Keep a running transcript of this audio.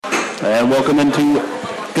And welcome into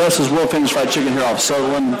Gus's World Famous Fried Chicken here off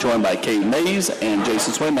Sutherland, joined by Kate Mays and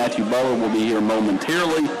Jason Sway. Matthew Butler will be here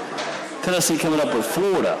momentarily. Tennessee coming up with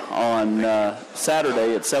Florida on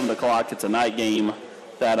Saturday at 7 o'clock. It's a night game,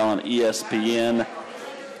 that on ESPN.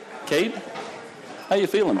 Kate, how you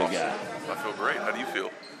feeling, big guy? I feel great. How do you feel?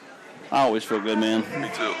 I always feel good, man. Me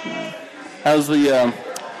too. How's the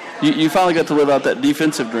you finally got to live out that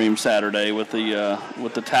defensive dream Saturday with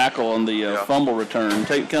the tackle and the fumble return.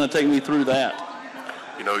 Kind of take me through that.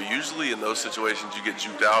 You know, usually in those situations you get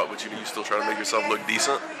juked out, but you still try to make yourself look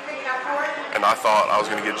decent. And I thought I was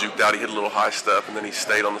going to get juked out. He hit a little high step, and then he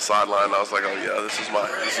stayed on the sideline. I was like, oh yeah, this is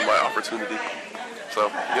my opportunity. So,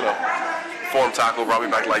 form tackle brought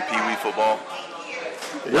me back like Pee Wee football.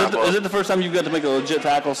 Is it the first time you've got to make a legit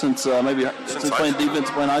tackle since playing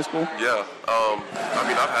defense, playing high school? Yeah.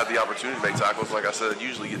 I've had the opportunity to make tackles. Like I said,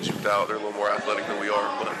 usually get juked out. They're a little more athletic than we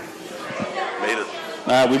are, but made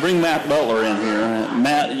it. We bring Matt Butler in here.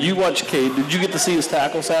 Matt, you watched Cade. Did you get to see his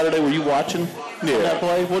tackle Saturday? Were you watching that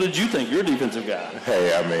play? What did you think? You're a defensive guy.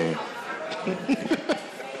 Hey,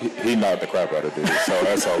 he knocked the crap out of dude, so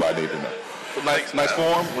that's all I need to know. Nice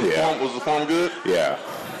form? Was the form good? Yeah.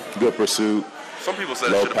 Good pursuit. Some people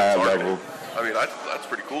said low it should have been pad targeting. level. That's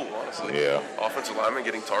pretty cool, honestly. Yeah. Offensive lineman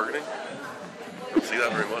getting targeting. Don't see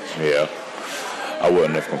that very much. Yeah. I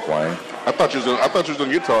wouldn't have complained. I thought you was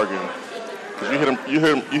gonna get targeted. Because you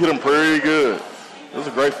hit him pretty good. It was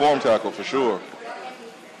a great form tackle for sure.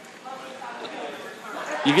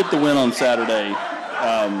 You get the win on Saturday,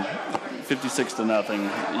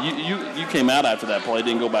 56-0. You came out after that play,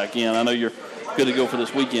 didn't go back in. I know you're good to go for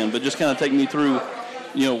this weekend, but just kind of take me through,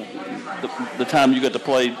 the time you got to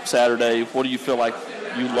play Saturday. What do you feel like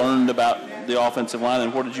you learned about the offensive line,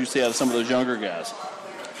 and what did you see out of some of those younger guys?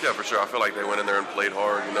 Yeah, for sure. I feel like they went in there and played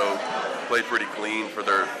hard. Played pretty clean for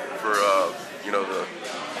the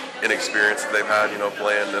inexperience that they've had.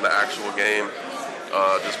 Playing in an actual game.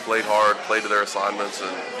 Just played hard, played to their assignments,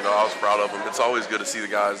 and I was proud of them. It's always good to see the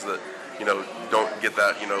guys that don't get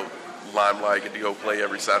that limelight, get to go play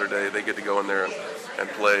every Saturday. They get to go in there and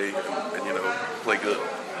play and play good.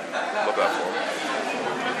 Love that for them.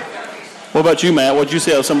 What about you, Matt? What did you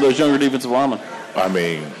see out of some of those younger defensive linemen?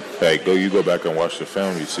 You go back and watch the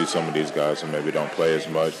film, you see some of these guys who maybe don't play as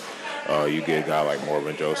much. You get a guy like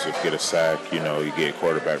Morvin Joseph get a sack. You get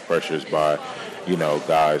quarterback pressures by,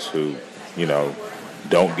 guys who,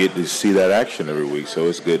 don't get to see that action every week. So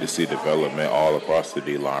it's good to see development all across the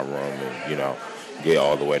D-line room and, get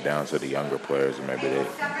all the way down to the younger players and maybe the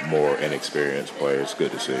more inexperienced players.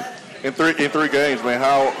 Good to see. In three games, man,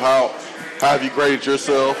 how have you graded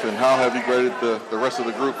yourself and how have you graded the rest of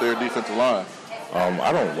the group there, defensive line?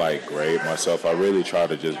 I don't grade myself. I really try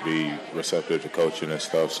to just be receptive to coaching and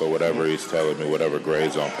stuff. So whatever he's telling me, whatever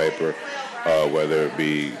grades on paper, whether it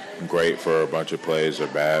be great for a bunch of plays or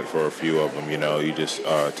bad for a few of them, you just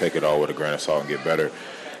take it all with a grain of salt and get better.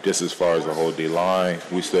 Just as far as the whole D-line,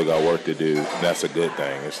 we still got work to do. That's a good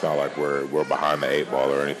thing. It's not like we're behind the eight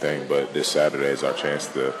ball or anything, but this Saturday is our chance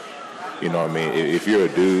to, if you're a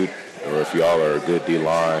dude or if y'all are a good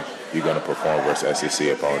D-line, you're going to perform versus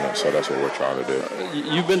SEC opponents, so that's what we're trying to do.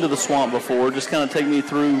 You've been to the Swamp before. Just kind of take me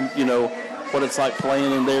through, what it's like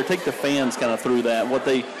playing in there. Take the fans kind of through that, what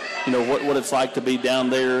they, what it's like to be down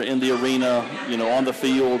there in the arena, on the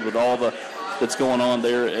field with all that's going on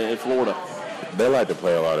there at Florida. They like to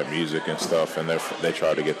play a lot of music and stuff, and they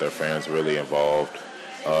try to get their fans really involved.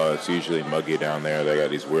 It's usually muggy down there. They got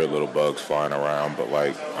these weird little bugs flying around, but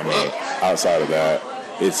outside of that,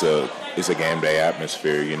 it's a game day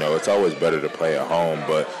atmosphere. It's always better to play at home,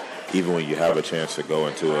 but even when you have a chance to go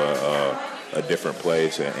into a different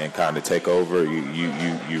place and kind of take over,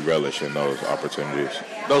 you relish in those opportunities.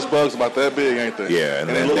 Those bugs about that big, ain't they? Yeah, and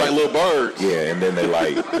they look like little birds. Yeah, and then they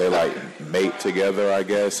mate together, I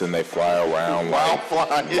guess, and they fly around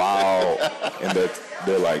and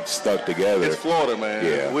they're stuck together. It's Florida, man.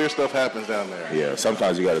 Yeah. Weird stuff happens down there. Yeah,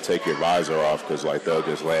 sometimes you got to take your visor off because they'll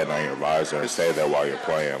just land on your visor and stay there while you're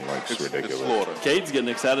playing. It's ridiculous. It's Florida. Cade's getting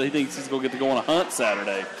excited. He thinks he's going to get to go on a hunt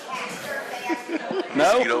Saturday.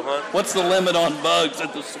 No? Mosquito hunt? What's the limit on bugs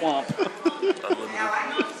at the Swamp?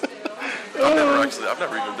 I've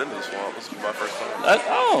never even been to the Swamp. This is my first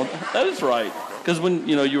time. That is right. Because when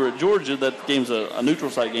you were at Georgia, that game's a neutral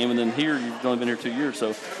site game, and then here you've only been here 2 years.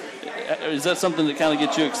 So, is that something that kind of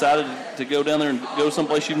gets you excited to go down there and go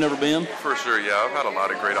someplace you've never been? For sure, yeah. I've had a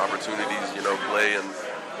lot of great opportunities, play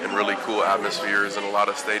in really cool atmospheres and a lot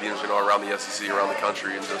of stadiums, around the SEC, around the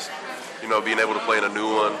country, and just being able to play in a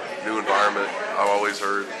new environment. I've always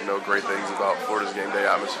heard great things about Florida's game day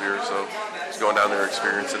atmosphere. So, just going down there,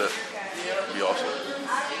 experiencing it. Be awesome.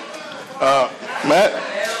 Matt,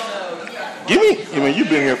 You've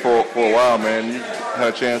been here for a while, man. You had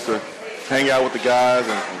a chance to hang out with the guys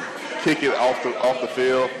and kick it off the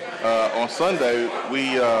field. On Sunday, we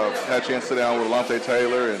had a chance to sit down with Alontae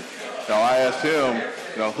Taylor, and I asked him,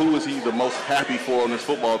 who is he the most happy for on this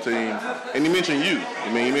football team? And he mentioned you.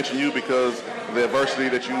 He mentioned you because of the adversity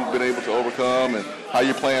that you've been able to overcome and how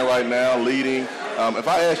you're playing right now, leading. If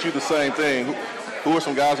I asked you the same thing, who are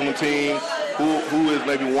some guys on the team? Who is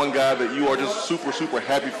maybe one guy that you are just super, super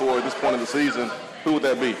happy for at this point of the season? Who would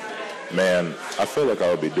that be? Man, I feel like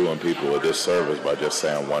I would be doing people a disservice by just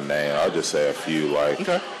saying one name. I'll just say a few.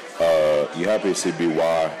 You happy to see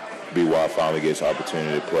B.Y. B.Y. finally gets the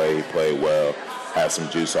opportunity to play. He played well, had some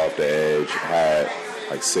juice off the edge, had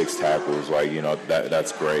like 6 tackles.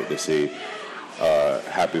 That's great to see.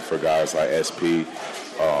 Happy for guys like SP.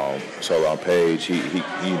 So on Page, he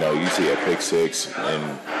you see a pick 6,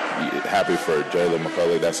 and happy for Jalen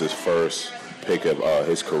McCulley. That's his first pick of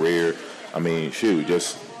his career.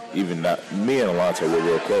 Just even that, me and Alontae were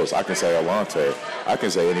real close. I can say Alontae. I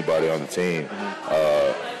can say anybody on the team.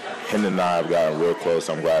 Him and I have gotten real close.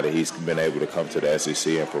 I'm glad that he's been able to come to the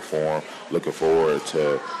SEC and perform. Looking forward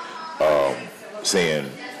to seeing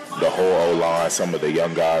the whole O-line, some of the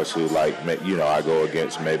young guys who, I go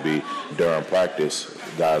against maybe during practice,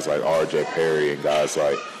 guys like R.J. Perry and guys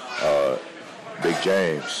like Big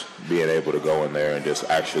James being able to go in there and just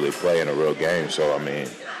actually play in a real game. So,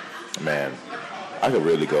 man, I could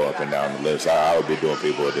really go up and down the list. I would be doing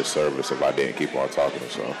people a disservice if I didn't keep on talking.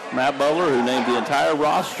 So Matt Butler, who named the entire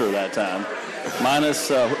roster that time, minus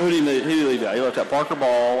who did he leave out? He left out Parker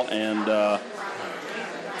Ball, and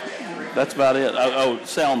that's about it.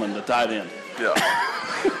 Salmon, the tight end. Yeah.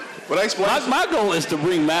 My goal is to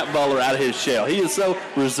bring Matt Butler out of his shell. He is so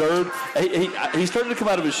reserved. He started to come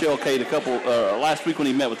out of his shell, Kate, last week when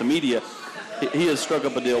he met with the media. He has struck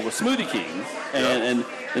up a deal with Smoothie King,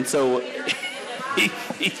 and so. He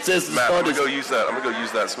says Matt, I'm gonna go use that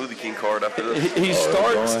Smoothie King card after this. He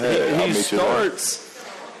starts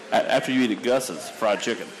after you eat at Gus's fried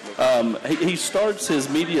chicken. He starts his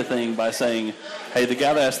media thing by saying, "Hey, the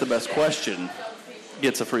guy that asks the best question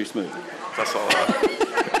gets a free smoothie." That's all.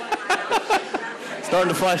 Starting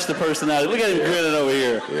to flash the personality. Look at him grinning over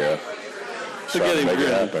here. Yeah. Look at him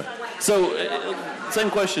grinning. So, same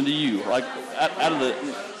question to you.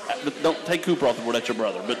 Don't take Cooper off the board. That's your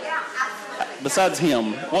brother, but. Besides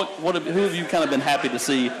him, who have you kind of been happy to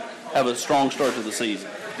see have a strong start to the season?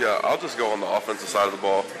 Yeah, I'll just go on the offensive side of the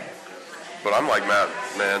ball. But I'm like Matt,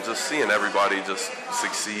 man, just seeing everybody just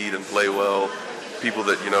succeed and play well. People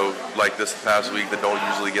that, like this past week that don't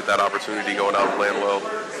usually get that opportunity going out and playing well.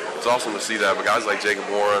 It's awesome to see that. But guys like Jacob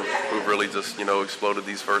Warren, who've really just, exploded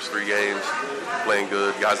these first 3 games, playing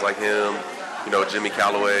good. Guys like him, Jimmy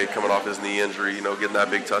Callaway coming off his knee injury, getting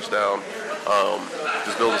that big touchdown.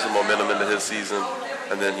 Just building some momentum into his season.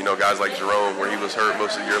 And then, guys like Jerome, where he was hurt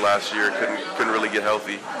most of the year last year, couldn't really get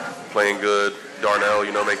healthy, playing good. Darnell,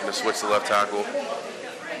 making the switch to left tackle.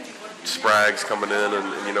 Sprague's coming in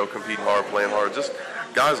and competing hard, playing hard. Just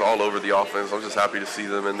guys all over the offense. I'm just happy to see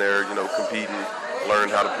them in there, competing, learn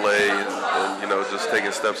how to play, and just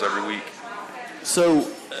taking steps every week. So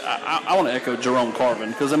I want to echo Jerome Carvin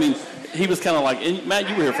because, he was kind of like, and Matt,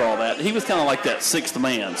 you were here for all that. He was kind of like that 6th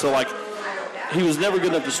man. So, he was never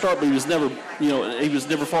good enough to start, but he was never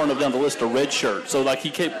far enough down the list to redshirt. So, he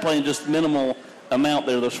kept playing just minimal amount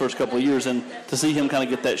there those first couple of years. And to see him kind of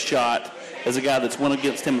get that shot as a guy that's went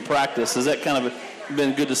against him in practice, has that kind of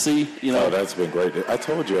been good to see? Oh, that's been great. I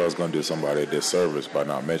told you I was going to do somebody a disservice by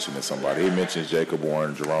not mentioning somebody. He mentions Jacob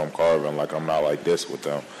Warren, Jerome Carvin, like I'm not like this with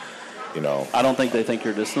them. I don't think they think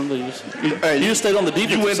you're distant. You just stayed on the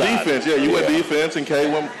defense. You went side. defense, yeah. You went defense, and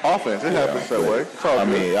Kay went offense. It happens that way. It's all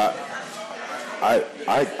good.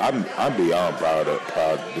 I'm beyond proud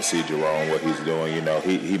to see Jerome, what he's doing.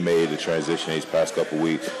 He made the transition these past couple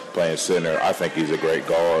weeks playing center. I think he's a great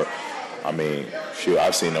guard.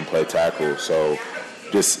 I've seen him play tackle. So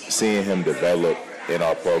just seeing him develop in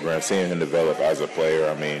our program, seeing him develop as a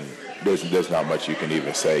player, there's not much you can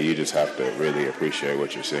even say. You just have to really appreciate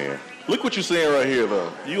what you're seeing. Look what you're seeing right here,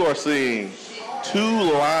 though. You are seeing 2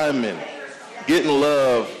 linemen getting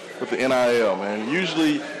love with the NIL, man.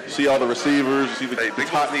 Usually you see all the receivers, you see the big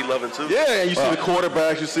guys need loving too. Yeah, and you see the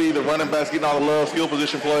quarterbacks, you see the running backs getting all the love, skill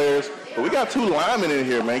position players. But we got 2 linemen in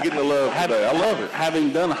here, man, getting the love today. I love it.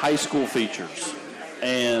 Having done high school features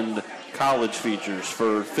and college features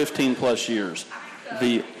for 15-plus years,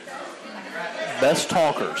 the best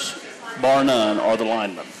talkers, bar none, are the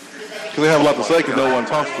linemen. Because they have a lot to say because no one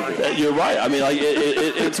talks to them. You're right.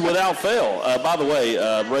 It's without fail. By the way,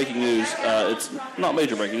 breaking news. It's not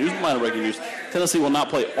major breaking news, minor breaking news. Tennessee will not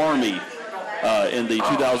play Army in the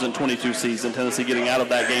 2022 season. Tennessee getting out of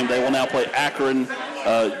that game. They will now play Akron.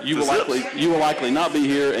 You will likely not be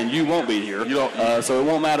here, and you won't be here. So it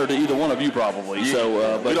won't matter to either one of you probably. We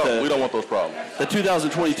don't want those problems. The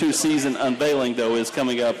 2022 season unveiling, though, is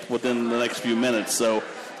coming up within the next few minutes. So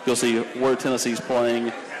you'll see where Tennessee's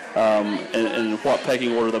playing and what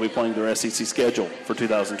pecking order they'll be playing their SEC schedule for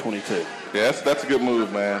 2022. Yeah, that's a good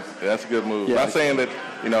move, man. Yeah, that's a good move. Yeah. Not saying that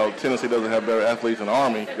Tennessee doesn't have better athletes than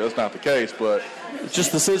Army. That's not the case, but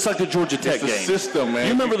It's like the Georgia Tech it's the game. system, man.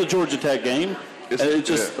 You remember the Georgia Tech game? It's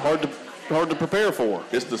just hard to prepare for.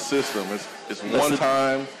 It's the system. It's one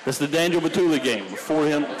time. It's the Daniel Batuli game,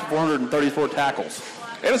 434 tackles.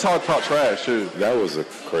 And it's hard to talk trash, too. That was a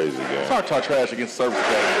crazy game. It's hard to talk trash against service I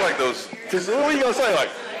guys. feel like those. Because what are you going to say? Like,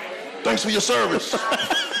 thanks for your service.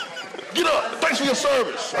 Get up. Thanks for your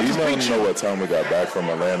service. I Do you just beat know what time we got back from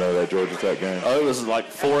Atlanta, that Georgia Tech game? Oh, it was like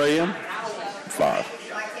 4 a.m.?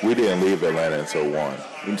 5. We didn't leave Atlanta until 1.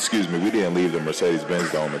 Excuse me, we didn't leave the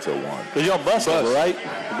Mercedes-Benz Dome until 1. Because y'all busted, right?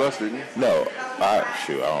 The bus, didn't you? No, I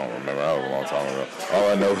don't remember. That was a long time ago. All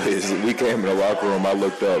I know is we came in the locker room, I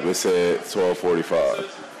looked up, it said 12:45.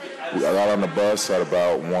 I got on the bus at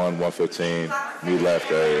about 1:15. We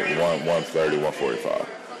left at 1:30, 1:45.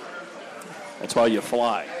 That's why you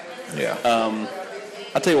fly. Yeah.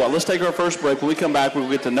 I'll tell you what, let's take our first break. When we come back, we'll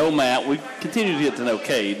get to know Matt. We continue to get to know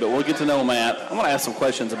Cade, but we'll get to know Matt. I'm going to ask some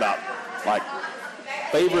questions about, like,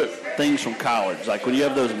 favorite things from college. Like, when you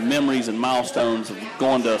have those memories and milestones of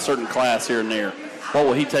going to a certain class here and there, what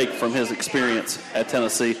will he take from his experience at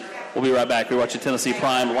Tennessee? We'll be right back. We're watching Tennessee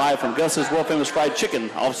Prime live from Gus's world-famous fried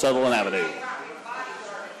chicken off Sutherland Avenue.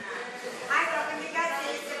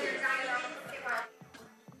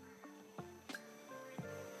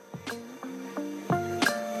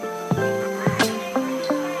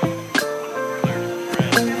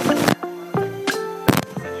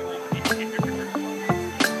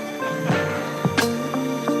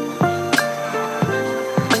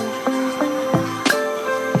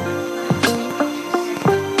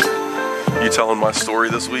 Telling my story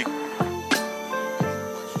this week.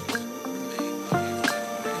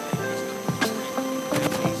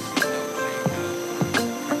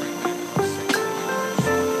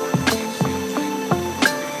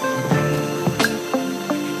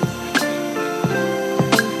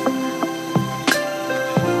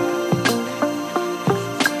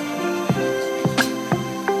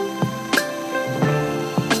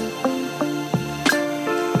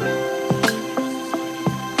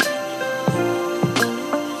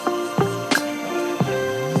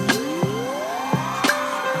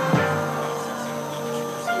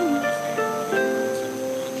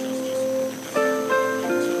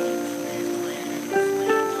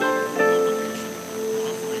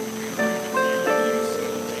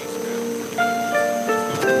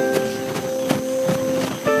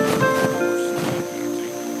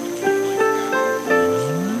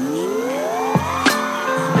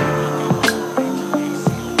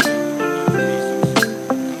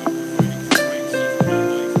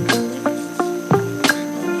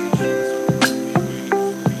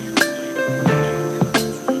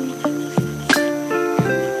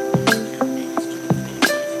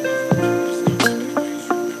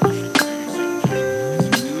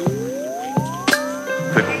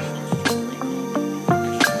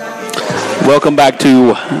 Welcome back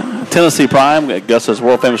to Tennessee Prime at Gus's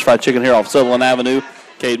world-famous fried chicken here off Sutherland Avenue.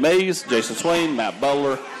 Cade Mays, Jason Swain, Matt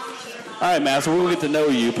Butler. All right, Matt, so we'll get to know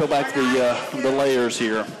you. Peel back the layers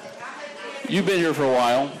here. You've been here for a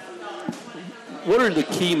while. What are the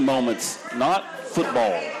key moments, not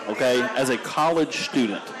football, okay, as a college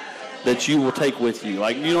student that you will take with you?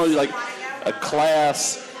 Like, like a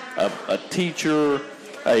class, a teacher,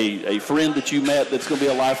 a friend that you met that's going to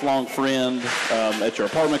be a lifelong friend at your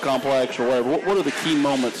apartment complex or whatever. What are the key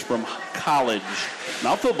moments from college?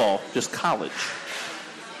 Not football, just college.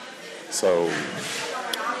 So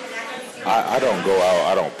I don't go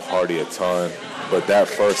out, I don't party a ton, but that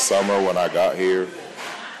first summer when I got here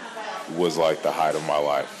was like the height of my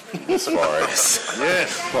life as far as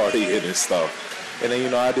partying and stuff. And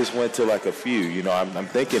then, I just went to like a few, I'm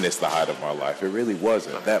thinking it's the height of my life. It really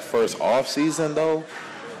wasn't. That first off season though,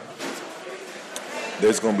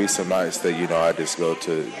 there's going to be some nights that, I just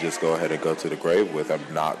go ahead and go to the grave with. I'm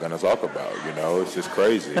not going to talk about, it's just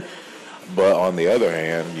crazy. But on the other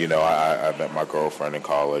hand, I met my girlfriend in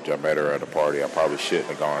college. I met her at a party I probably shouldn't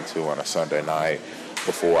have gone to on a Sunday night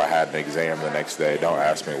before I had an exam the next day. Don't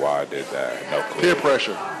ask me why I did that. No clue. Peer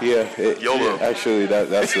pressure. Yeah. YOLO. Actually,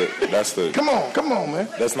 that's the. Come on, man.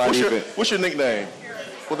 That's not even. What's your nickname?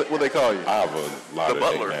 What they call you? I have a lot The of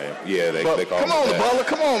Butler. nicknames. Yeah, they call me Come on, the that. Butler.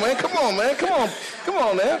 Come on, man. Come on, man. Come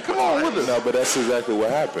on, man. Come on with us. No, but that's exactly what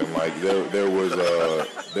happened. Like there was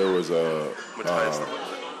Matthias the Butler.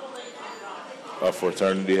 a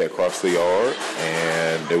fraternity had crossed the yard,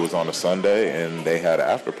 and it was on a Sunday, and they had an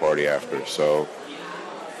after party after. So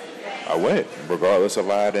I went, regardless if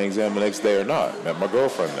I had an exam the next day or not. Met my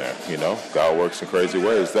girlfriend there. You know, God works in crazy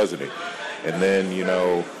ways, doesn't he? And then you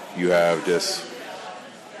have just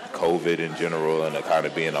COVID in general, and kind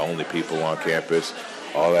of being the only people on campus,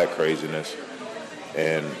 all that craziness,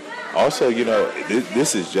 and also,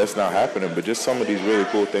 this is just not happening, but just some of these really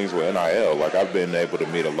cool things with NIL. Like, I've been able to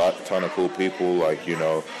meet a ton of cool people. Like,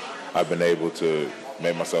 I've been able to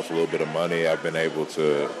make myself a little bit of money. I've been able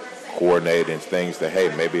to coordinate in things that,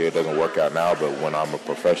 hey, maybe it doesn't work out now, but when I'm a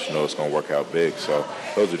professional, it's going to work out big. So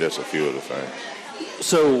those are just a few of the things.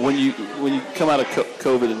 So when you come out of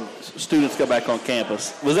COVID and students go back on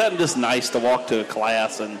campus, was that just nice to walk to a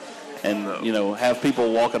class and have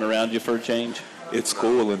people walking around you for a change? It's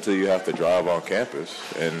cool until you have to drive on campus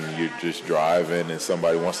and you're just driving and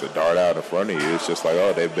somebody wants to dart out in front of you. It's just like,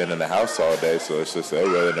 oh, they've been in the house all day, so it's just they're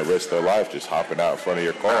willing to risk their life just hopping out in front of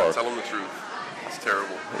your car. Tell them the truth. It's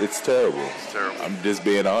terrible. It's terrible. It's terrible. I'm just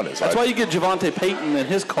being honest. That's why you get Javonte Payton in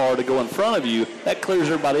his car to go in front of you. That clears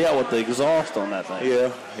everybody out with the exhaust on that thing.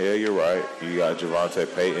 Yeah, you're right. You got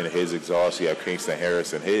Javonte Payton, his exhaust. You have Kingston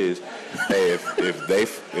Harris and his. Hey,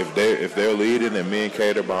 if they're leading and me and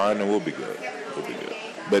Kate are behind them, we'll be good. We'll be good.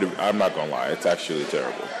 But I'm not gonna lie, it's actually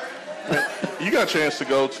terrible. You got a chance to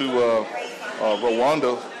go to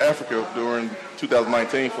Rwanda, Africa, during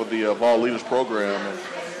 2019 for the Vol Leaders program, and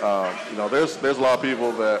there's a lot of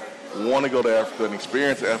people that want to go to Africa and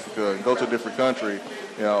experience Africa and go to a different country.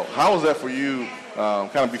 How was that for you,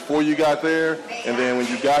 kind of before you got there, and then when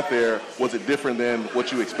you got there, was it different than what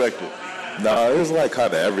you expected? No, it was like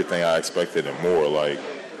kind of everything I expected and more. Like,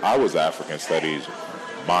 I was African studies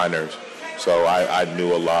minors. So I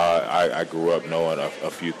knew a lot. I grew up knowing a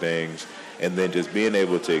few things. And then just being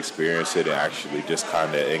able to experience it and actually just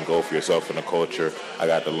kind of engulf yourself in the culture. I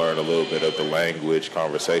got to learn a little bit of the language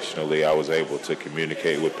conversationally. I was able to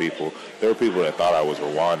communicate with people. There were people that thought I was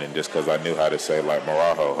Rwandan just because I knew how to say, like,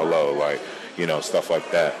 Maraho, hello, like, stuff like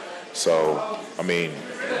that. So, I mean,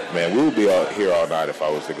 man, we would be out here all night if I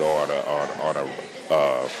was to go on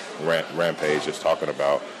a rampage just talking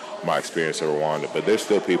about my experience in Rwanda, but there's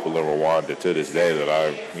still people in Rwanda to this day that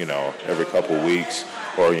I, every couple of weeks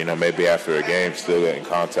or, maybe after a game still get in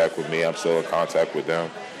contact with me. I'm still in contact with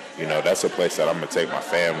them. That's a place that I'm going to take my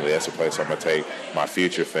family. That's a place I'm going to take my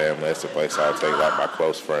future family. That's a place I'll take, like, my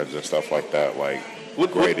close friends and stuff like that. Like,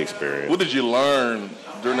 great experience. What did you learn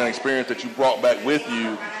during that experience that you brought back with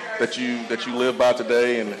you that you live by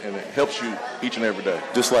today and it helps you each and every day?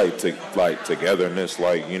 Just like togetherness.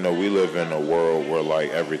 Like, we live in a world where, like,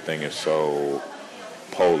 everything is so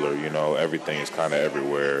polar. Everything is kind of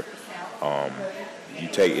everywhere. You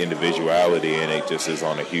take individuality and it just is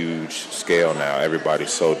on a huge scale now.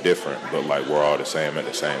 Everybody's so different, but, like, we're all the same at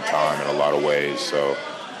the same time in a lot of ways. So,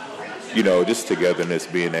 just togetherness,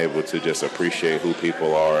 being able to just appreciate who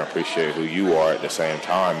people are, appreciate who you are at the same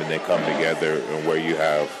time, and then come together and where you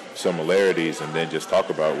have similarities and then just talk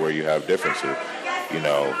about where you have differences.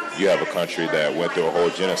 You have a country that went through a whole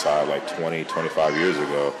genocide like 20, 25 years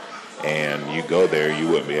ago, and you go there, you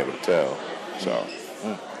wouldn't be able to tell. So.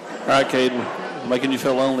 All right, Cade, we're making you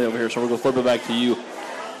feel lonely over here, so we're going to flip it back to you.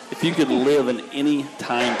 If you could live in any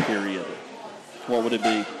time period, what would it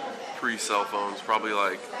be? Pre-cell phones, probably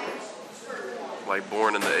like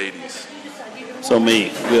born in the 80s. So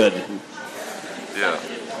me, good. Yeah,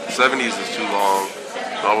 70s is too long.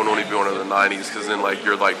 I wouldn't want to be born in the 90s because then, like,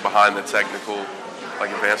 you're, like, behind the technical,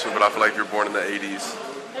 like, advancement. But I feel like if you're born in the 80s,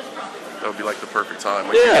 that would be, like, the perfect time.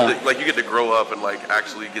 Like, yeah. You get to grow up and, like,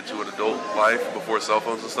 actually get to an adult life before cell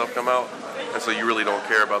phones and stuff come out. And so you really don't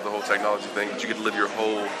care about the whole technology thing, but you get to live your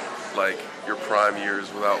whole, like, your prime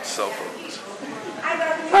years without cell phones.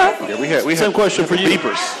 Yeah, we Same had question for you.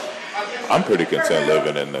 beepers. I'm pretty content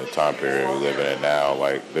living in the time period we live in now.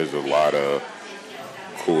 Like, there's a lot of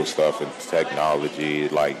cool stuff in technology.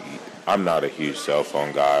 Like, I'm not a huge cell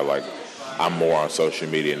phone guy. Like, I'm more on social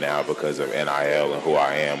media now because of NIL and who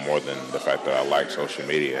I am more than the fact that I like social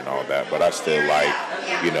media and all that. But I still like,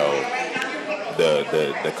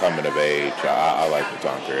 the coming of age. I like the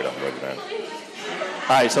time period I'm living in.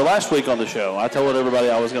 All right, so last week on the show, I told everybody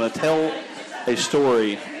I was going to tell a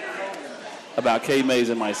story about Cade Mays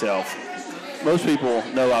and myself. Most people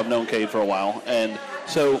know I've known Cade for a while, and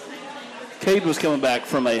so Cade was coming back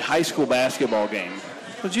from a high school basketball game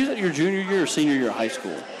Was you your junior year or senior year of high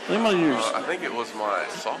school? I think it was my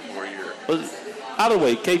sophomore year. Either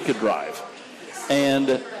way, Cade could drive.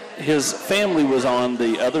 And his family was on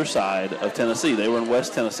the other side of Tennessee. They were in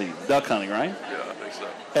West Tennessee, duck hunting, right? Yeah, I think so.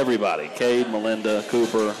 Everybody, Cade, Melinda,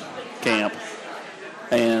 Cooper, Camp.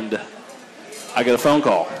 And I get a phone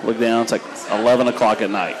call. Look down, it's like 11 o'clock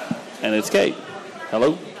at night. And it's Cade.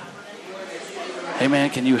 Hello? Hey,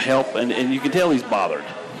 man, can you help? And you can tell he's bothered.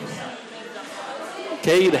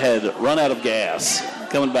 Cade had run out of gas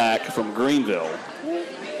coming back from Greenville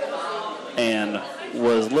and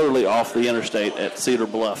was literally off the interstate at Cedar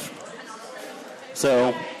Bluff.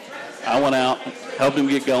 So I went out, helped him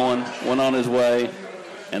get going, went on his way,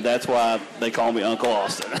 and that's why they call me Uncle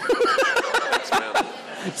Austin. Thanks, man.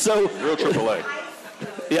 So Real AAA.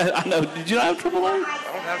 yeah, I know. Did you not have AAA? I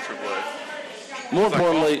don't have AAA.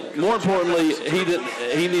 More importantly,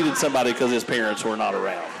 he needed somebody because his parents were not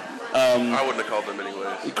around. I wouldn't have called them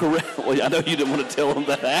anyways. Correct. Well, I know you didn't want to tell him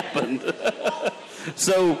that happened.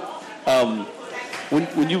 So,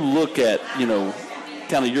 when you look at,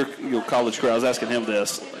 kind of your college career, I was asking him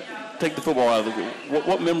this. Take the football out of it.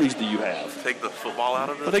 What memories do you have? Take the football out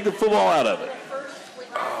of it? Take the football out of it.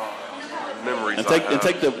 Memories And take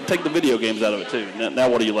the video games out of it too. Now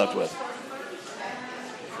what are you left with?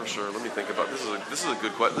 For sure. Let me think about this. This is a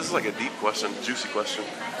good question. This is like a deep question, juicy question.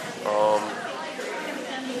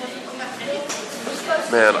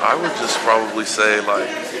 Man, I would just probably say like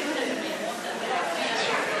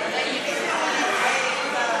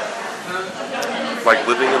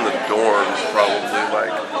living in the dorms. Probably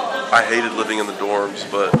like I hated living in the dorms,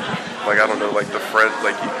 but like I don't know, like the friend,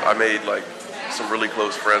 like I made like some really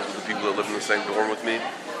close friends with the people that lived in the same dorm with me.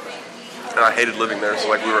 And I hated living there, so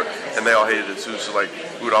like and they all hated it too. So like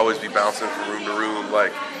we would always be bouncing from room to room,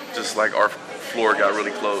 like just like our floor got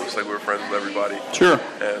really close. Like we were friends with everybody. Sure.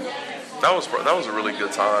 And that was a really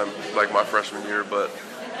good time, like my freshman year. But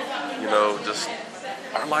just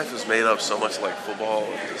our life is made up so much like football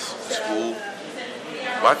and just school.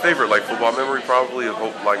 My favorite like football memory probably of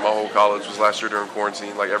like my whole college was last year during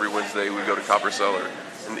quarantine. Like every Wednesday we'd go to Copper Cellar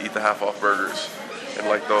and eat the half-off burgers, and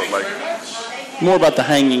more about the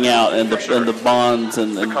hanging out and sure. and the bonds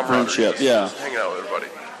and friendship. Yeah. Just hanging out with everybody.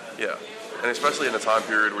 Yeah. And especially in a time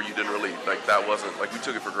period where you didn't really, like that wasn't, like we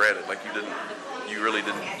took it for granted. Like you really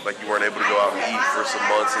didn't, like you weren't able to go out and eat for some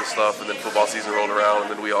months and stuff, and then football season rolled around,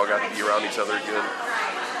 and then we all got to be around each other again.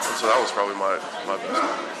 And so that was probably my best one.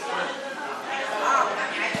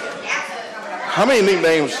 How many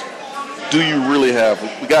nicknames do you really have?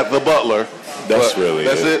 We got the Butler. That's really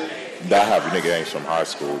That's it? I have nicknames from high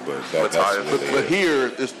school, but that's really But it.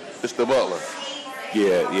 here, it's the Butler.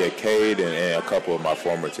 Yeah, Cade and a couple of my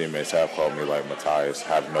former teammates have called me like Matthias.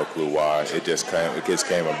 Have no clue why. It just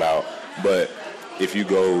came about. But if you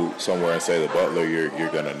go somewhere and say the Butler, you're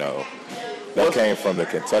gonna know. That came from the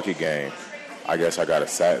Kentucky game. I guess I got a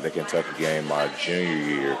sack at the Kentucky game my junior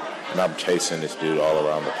year, and I'm chasing this dude all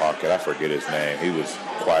around the pocket. I forget his name. He was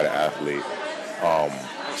quite an athlete.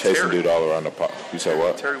 Chasing Terry. dude all around the pocket. You said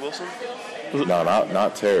what? Terry Wilson? No,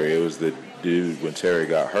 not Terry. It was the dude when Terry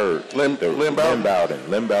got hurt. Lynn Bowden.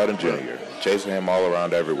 Lynn Bowden Jr. Chasing him all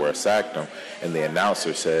around everywhere, sacked him, and the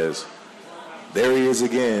announcer says, "There he is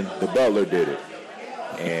again. The Butler did it."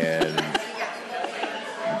 And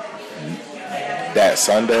that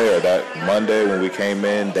Sunday or that Monday when we came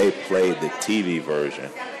in, they played the TV version,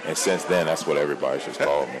 and since then, that's what everybody's just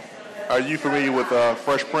called me. Are you familiar with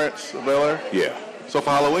Fresh Prince of Bel-Air? Yeah. So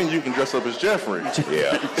for Halloween, you can dress up as Jeffrey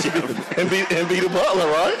Yeah. and be the Butler,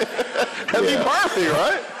 right? That'd be Yeah. perfect,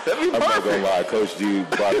 right? That'd be I'm not perfect. gonna lie, Coach D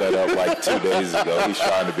brought that up like 2 days ago. He's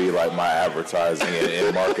trying to be like my advertising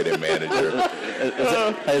and marketing manager.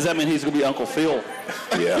 Does that mean he's going to be Uncle Phil?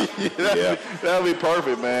 Yeah. Yeah. That'd be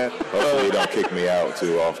perfect, man. Hopefully he don't kick me out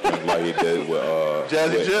too often like he did with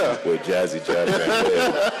Jazzy Jeff. With Jazzy Jeff.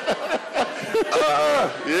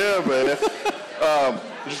 Yeah, man.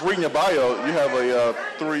 Just reading your bio, you have a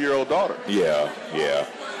 3-year-old daughter. Yeah.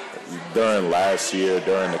 During last year,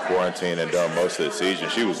 during the quarantine, and during most of the season,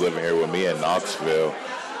 she was living here with me in Knoxville,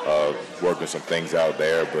 working some things out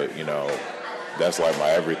there. But that's like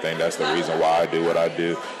my everything. That's the reason why I do what I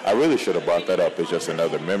do. I really should have brought that up. It's just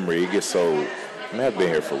another memory. It gets so. I've been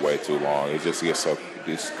here for way too long. It just gets so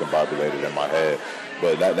discombobulated in my head.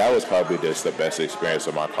 But that was probably just the best experience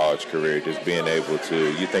of my college career. Just being able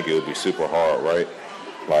to. You think it would be super hard, right?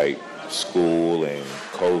 Like school and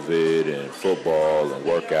COVID and football and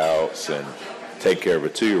workouts and take care of a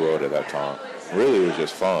 2-year-old at that time. Really, it was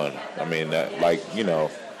just fun. I mean, it's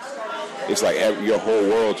like your whole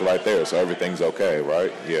world's right there, so everything's okay,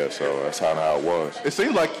 right? Yeah, so that's how it was. It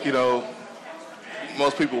seems like,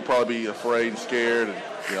 most people will probably be afraid and scared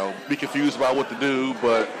and, be confused about what to do,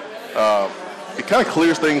 but it kind of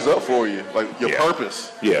clears things up for you, like your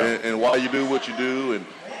purpose and why you do what you do. And,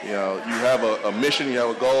 you have a mission, you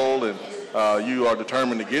have a goal, and you are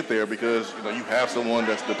determined to get there because, you have someone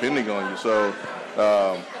that's depending on you. So,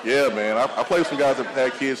 man, I played with some guys that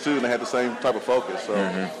had kids too, and they had the same type of focus. So,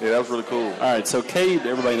 that was really cool. All right, so Cade,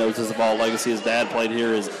 everybody knows his Vol legacy. His dad played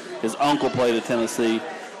here. His uncle played at Tennessee.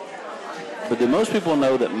 But do most people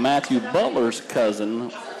know that Matthew Butler's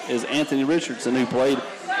cousin is Anthony Richardson, who played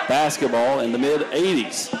basketball in the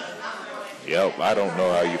mid-'80s? Yep, I don't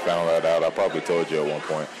know how you found that out. I probably told you at one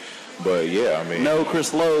point. But, yeah, I mean. No,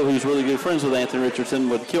 Chris Lowe, who's really good friends with Anthony Richardson,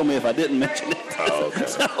 would kill me if I didn't mention it. Oh, okay.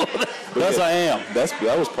 So, thus I am.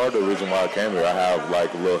 That was part of the reason why I came here. I have,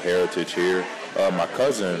 like, a little heritage here. My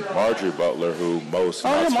cousin, Marjorie Butler, who most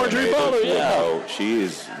Marjorie Butler, know, she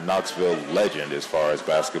is Knoxville legend as far as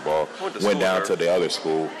basketball. Went down to the other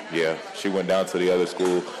school. Yeah, she went down to the other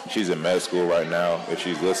school. She's in med school right now. If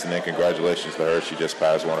she's listening, congratulations to her. She just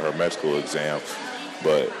passed one of her med school exams.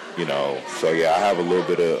 But, so yeah, I have a little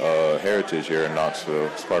bit of heritage here in Knoxville.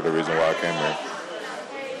 It's part of the reason why I came here.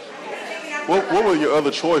 What were your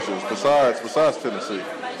other choices besides Tennessee?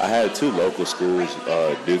 I had two local schools,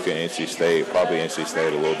 Duke and NC State, probably NC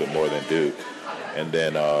State a little bit more than Duke. And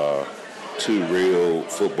then two real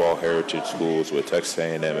football heritage schools with Texas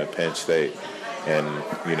A&M and Penn State. And,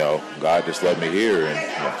 God just led me here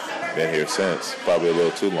and been here since. Probably a little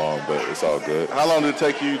too long, but it's all good. How long did it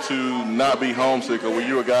take you to not be homesick, or were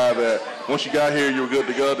you a guy that once you got here you were good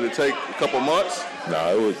to go? Did it take a couple months?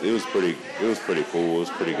 No, it was pretty cool. It was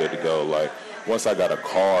pretty good to go. Like, once I got a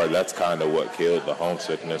car, that's kind of what killed the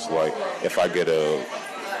homesickness. Like, if I get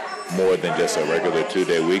more than just a regular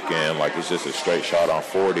 2-day weekend, like it's just a straight shot on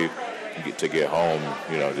 40 to get home,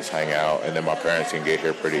 just hang out. And then my parents can get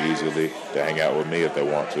here pretty easily to hang out with me if they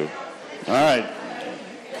want to. All right.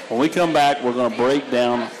 When we come back, we're going to break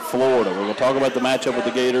down Florida. We're going to talk about the matchup with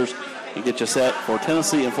the Gators and get you set for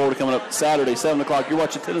Tennessee and Florida coming up Saturday, 7 o'clock. You're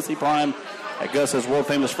watching Tennessee Prime at Gus's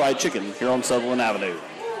world-famous fried chicken here on Sutherland Avenue.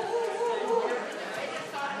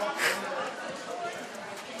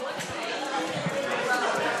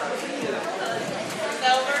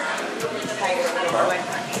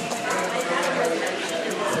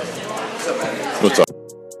 What's up?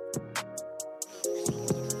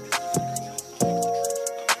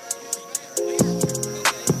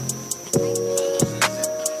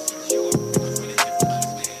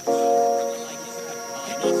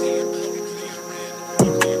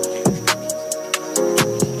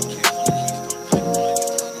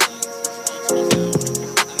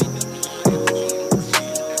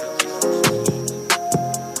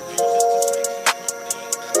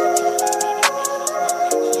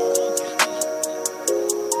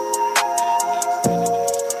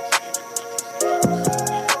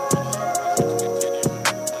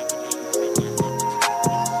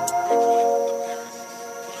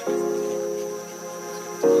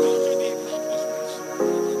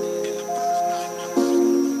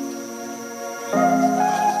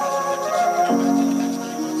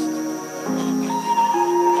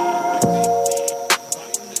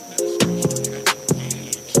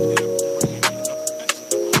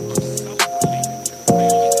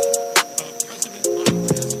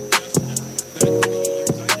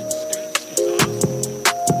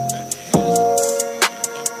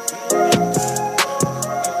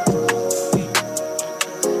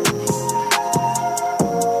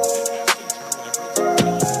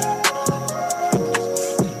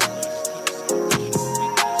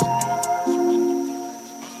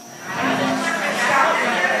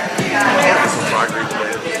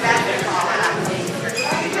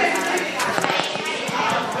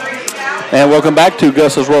 And welcome back to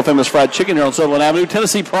Gus's World Famous Fried Chicken here on Sutherland Avenue,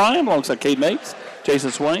 Tennessee Prime, alongside Cade Mates, Jason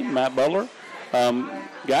Swain, Matt Butler.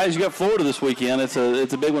 Guys, you got Florida this weekend. It's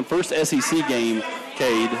a big one. First SEC game,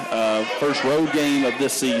 Cade. First road game of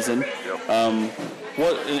this season.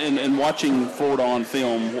 What in watching Florida on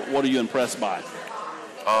film, what are you impressed by?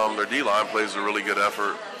 Their D-line plays a really good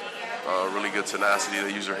effort, really good tenacity.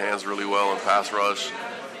 They use their hands really well in pass rush.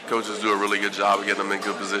 Coaches do a really good job of getting them in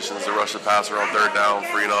good positions to rush the passer on third down,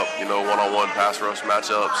 freeing up, one-on-one pass rush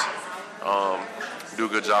matchups. Do a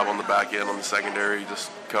good job on the back end, on the secondary,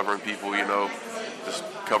 just covering people, just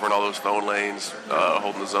covering all those thrown lanes,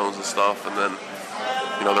 holding the zones and stuff. And then,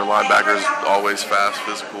 their linebackers always fast,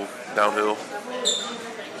 physical, downhill.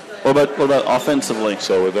 What about offensively?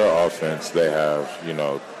 So with their offense, they have,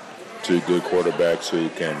 two good quarterbacks who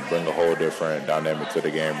can bring a whole different dynamic to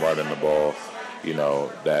the game, running the ball.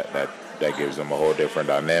 That that gives them a whole different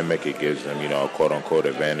dynamic. It gives them, quote unquote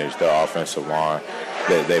advantage. Their offensive line,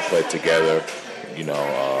 they play together.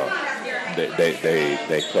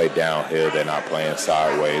 They play downhill. They're not playing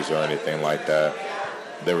sideways or anything like that.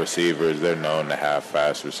 The receivers, they're known to have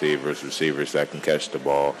fast receivers that can catch the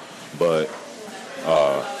ball. But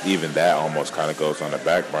even that almost kind of goes on the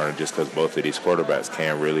back burner just because both of these quarterbacks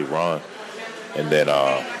can't really run. And then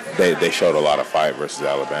they showed a lot of fight versus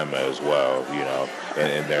Alabama as well,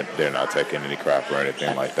 and they're not taking any crap or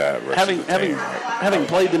anything like that. Having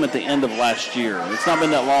played them at the end of last year, it's not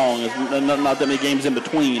been that long. It's not that many games in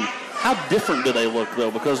between. How different do they look, though?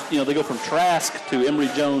 Because, they go from Trask to Emory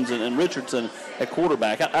Jones and Richardson at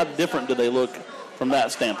quarterback. How different do they look from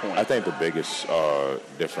that standpoint? I think the biggest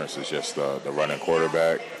difference is just the running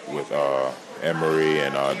quarterback with Emory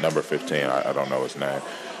and number 15. I don't know his name.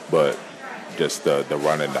 But just the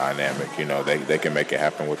running dynamic, they can make it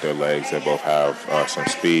happen with their legs. They both have some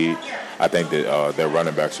speed. I think that their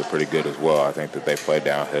running backs are pretty good as well. I think that they play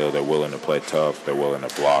downhill. They're willing to play tough. They're willing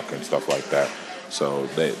to block and stuff like that. So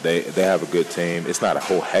they have a good team. It's not a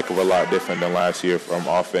whole heck of a lot different than last year from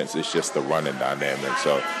offense. It's just the running dynamic.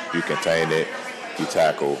 So you contain it, you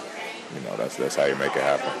tackle. That's how you make it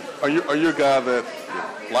happen. Are you a guy that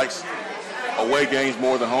likes away games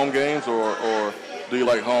more than home games, or do you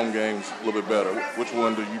like home games a little bit better? Which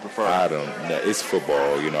one do you prefer? I don't. It's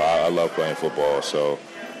football. I love playing football. So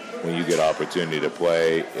when you get an opportunity to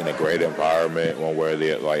play in a great environment, one where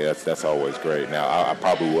that's always great. Now I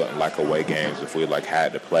probably wouldn't like away games if we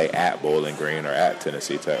had to play at Bowling Green or at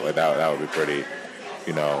Tennessee Tech. That would be pretty,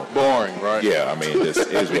 boring, right? Yeah, I mean, this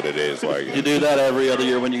is what it is. You do that every other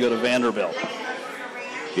year when you go to Vanderbilt.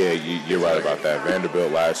 Yeah, you're right about that.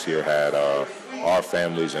 Vanderbilt last year had our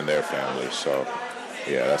families and their families. So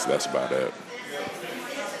yeah, that's about it.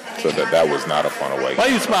 So that was not a fun away game. Why are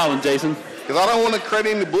you smiling, Jason? Because I don't want to create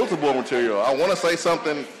any bulletin board material. I want to say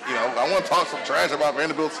something, I want to talk some trash about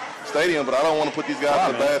Vanderbilt's stadium, but I don't want to put these guys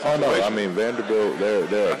in a bad situation. Oh, no, I mean, Vanderbilt,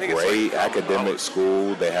 they're a great academic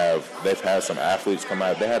school. They've had some athletes come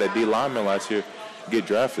out. They had a D lineman last year get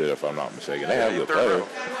drafted, if I'm not mistaken. They have a good player.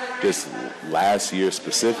 Just last year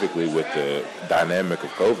specifically with the dynamic of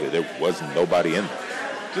COVID, there wasn't nobody in there.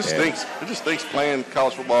 It just stinks playing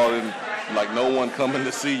college football and no one coming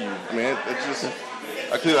to see you. I mean, it's just...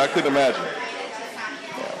 I couldn't imagine.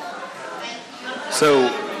 So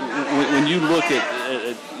when you look at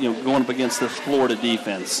going up against this Florida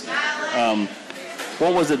defense,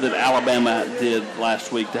 what was it that Alabama did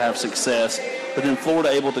last week to have success, but then Florida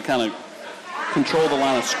able to kind of control the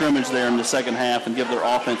line of scrimmage there in the second half and give their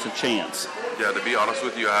offense a chance? Yeah, to be honest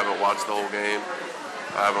with you, I haven't watched the whole game.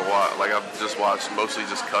 I've just watched mostly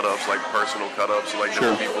just cut-ups, personal cut-ups,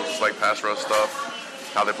 different people, just pass rush stuff.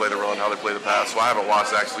 How they play the run, how they play the pass. So I haven't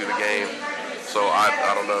watched actually the game, so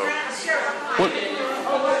I don't know.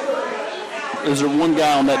 Is there one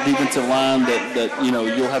guy on that defensive line that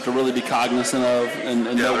you'll have to really be cognizant of and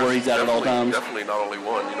know where he's at all times? Definitely not only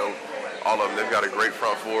one. All of them. They've got a great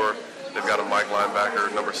front four. They've got a Mike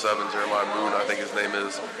linebacker, number 7, Jeremiah Moon, I think his name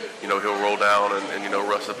is. He'll roll down and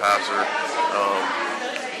rush the passer.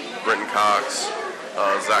 Brenton Cox,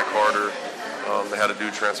 Zach Carter. They had a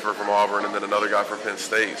dude transfer from Auburn and then another guy from Penn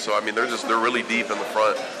State. So, I mean, they're really deep in the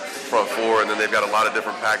front four, and then they've got a lot of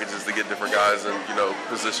different packages to get different guys in,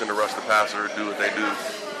 position to rush the passer or do what they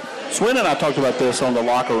do. Swin and I talked about this on the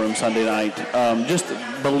locker room Sunday night, just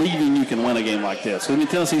believing you can win a game like this. I mean,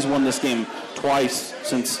 Tennessee's won this game twice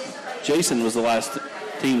since Jason was the last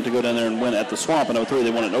team to go down there and win at the Swamp in 03.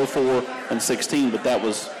 They won in 04 and 16, but that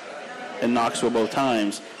was in Knoxville both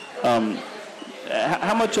times.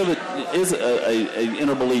 How much of it is a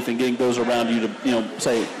inner belief in getting those around you to,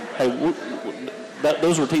 say, hey,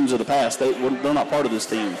 those were teams of the past. They're not part of this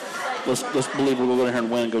team. Let's believe we'll go in here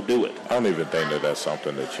and win and go do it. I don't even think that that's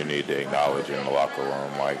something that you need to acknowledge in the locker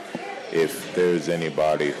room. Like, if there's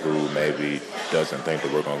anybody who maybe doesn't think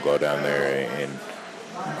that we're going to go down there and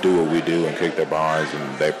do what we do and kick their behinds,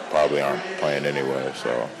 and they probably aren't playing anyway.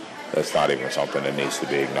 So that's not even something that needs to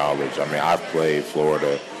be acknowledged. I mean, I've played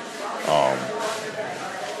Florida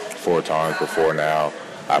 4 times before now.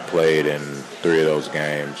 I played in 3 of those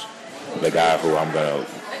games. The guy who I'm going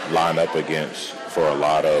to line up against for a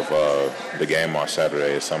lot of the game on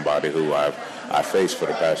Saturday is somebody who I faced for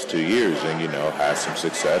the past 2 years, and has some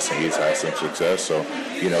success, and he's had some success. So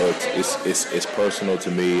it's personal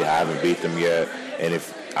to me. I haven't beat them yet, and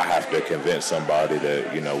if I have to convince somebody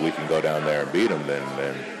that we can go down there and beat them,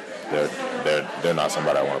 then they're not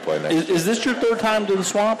somebody I want to play next. Is this your 3rd time to the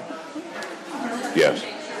Swamp? Yes.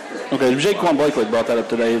 Okay, Jaquan Blakely brought that up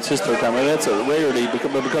today. It's his third time. I mean, that's a rarity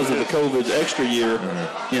because of the COVID extra year.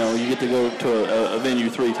 You know, you get to go to a venue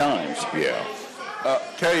 3 times. Yeah.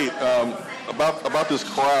 Kate, about this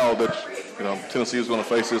crowd that Tennessee is going to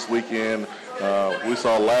face this weekend. We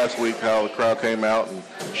saw last week how the crowd came out and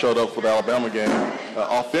showed up for the Alabama game.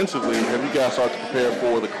 Offensively, have you guys started to prepare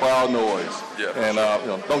for the crowd noise? Yeah. And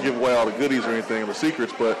don't give away all the goodies or anything, the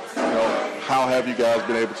secrets, but how have you guys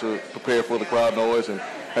been able to prepare for the crowd noise, and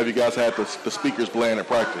have you guys had the speakers playing at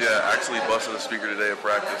practice? Yeah, actually busted a speaker today at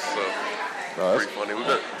practice, so pretty funny.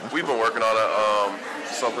 We've been working on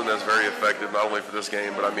something that's very effective, not only for this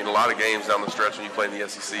game, but I mean a lot of games down the stretch when you play in the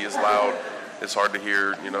SEC is loud. It's hard to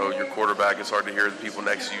hear, your quarterback. It's hard to hear the people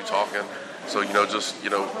next to you talking. So, just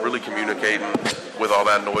really communicating with all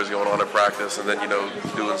that noise going on at practice, and then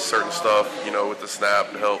doing certain stuff, with the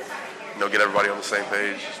snap to help, get everybody on the same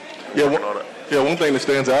page. One thing that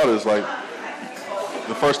stands out is like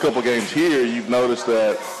the first couple games here, you've noticed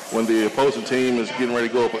that when the opposing team is getting ready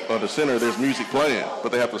to go up under center, there's music playing,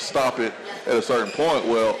 but they have to stop it at a certain point.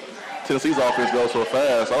 Well, Tennessee's offense goes so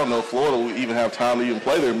fast, I don't know if Florida will even have time to even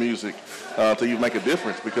play their music to even make a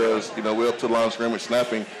difference because, we're up to the line of scrimmage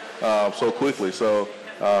snapping so quickly. So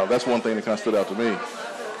that's one thing that kind of stood out to me.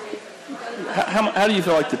 How do you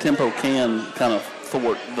feel like the tempo can kind of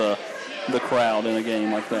thwart the crowd in a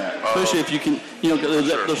game like that? Especially if you can,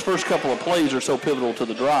 those first couple of plays are so pivotal to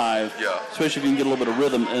the drive. Yeah. Especially if you can get a little bit of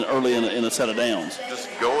rhythm early in a set of downs. Just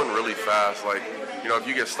going really fast. Like, if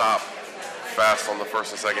you get stopped fast on the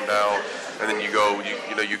first and second down, and then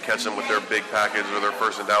you catch them with their big package or their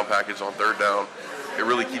first and down package on third down, it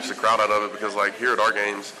really keeps the crowd out of it because, like, here at our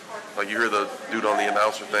games, like, you hear the dude on the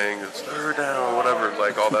announcer thing, it's third down, whatever,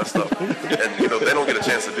 like, all that stuff. And, they don't get a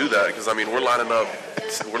chance to do that because, I mean, we're lining up,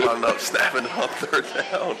 snapping on third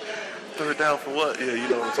down. Third down for what? Yeah, you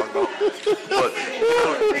know what I'm talking about. But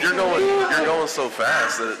you're going so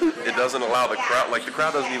fast that it doesn't allow the crowd. Like the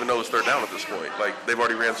crowd doesn't even know it's third down at this point. Like they've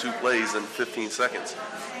already ran 2 plays in 15 seconds,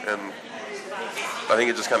 and I think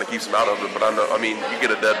it just kind of keeps them out of it. But you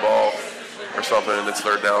get a dead ball or something and it's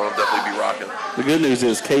third down, it'll definitely be rocking. The good news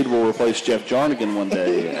is Cade will replace Jeff Jarnigan one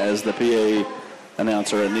day as the PA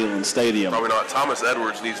announcer at Neyland Stadium. Probably not. Thomas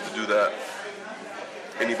Edwards needs to do that.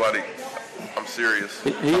 Anybody? I'm serious.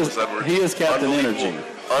 He is Captain Energy.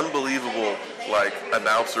 Unbelievable, like,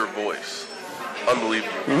 announcer voice.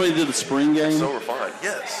 Unbelievable. Remember he did the spring game? So refined,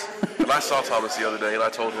 yes. And I saw Thomas the other day, and I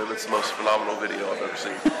told him it's the most phenomenal video I've ever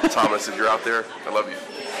seen. Thomas, if you're out there, I love you.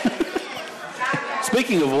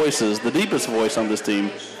 Speaking of voices, the deepest voice on this team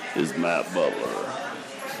is Matt Butler.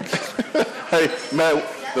 Hey, Matt,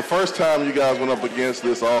 the first time you guys went up against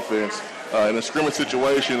this offense in a scrimmage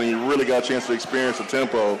situation and you really got a chance to experience the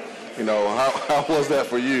tempo, how was that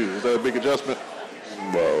for you? Was that a big adjustment?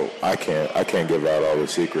 Well, I can't give out all the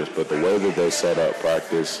secrets, but the way that they set up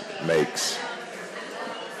practice makes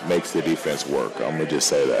the defense work. I'm gonna just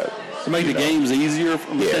say that. To make the games easier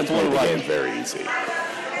from the standpoint of the games very easy.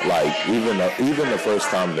 Like even the first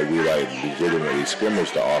time that we legitimately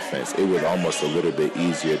scrimmaged the offense, it was almost a little bit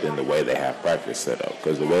easier than the way they have practice set up.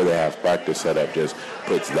 Because the way they have practice set up just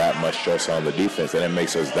puts that much stress on the defense, and it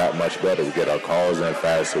makes us that much better. We get our calls in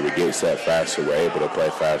faster, we get set faster, we're able to play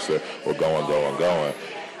faster, we're going,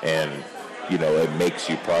 and it makes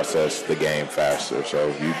you process the game faster.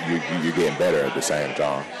 So you're getting better at the same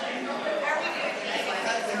time.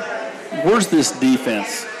 Where's this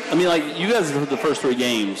defense? I mean, like, you guys, the first 3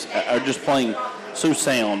 games are just playing so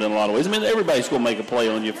sound in a lot of ways. I mean, everybody's going to make a play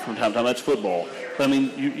on you from time to time. That's football. But, I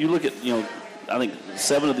mean, you look at, I think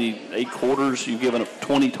 7 of the 8 quarters, you've given up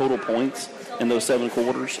 20 total points in those 7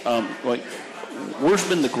 quarters. Where's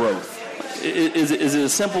been the growth? Is it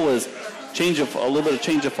as simple as a little bit of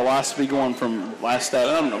change of philosophy going from last stat?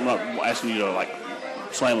 I'm not asking you to, like,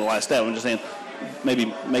 slam the last stat. I'm just saying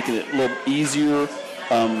maybe making it a little easier,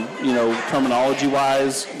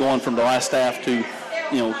 terminology-wise, going from the last staff to,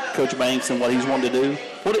 Coach Banks and what he's wanted to do?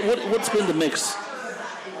 What's been the mix?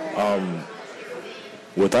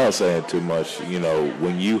 Without saying too much,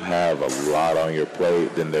 when you have a lot on your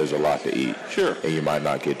plate, then there's a lot to eat. Sure. And you might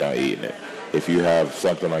not get done eating it. If you have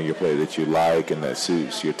something on your plate that you like and that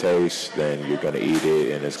suits your taste, then you're going to eat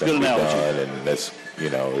it, and it's going to be done, and that's,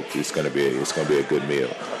 it's going to be a good meal.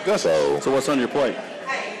 So what's on your plate?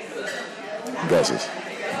 Gus's.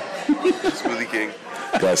 Smoothie King.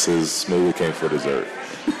 Gus's Smoothie King for dessert.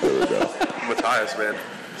 There we go. Matthias, man.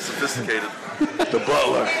 Sophisticated. The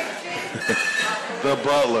Butler. The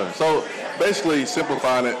Butler. So basically,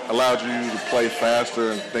 simplifying it allowed you to play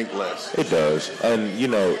faster and think less. It does, and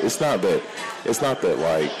it's not that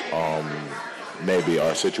like maybe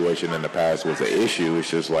our situation in the past was an issue. It's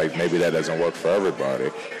just like maybe that doesn't work for everybody,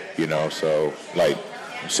 you know. So like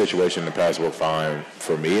the situation in the past worked fine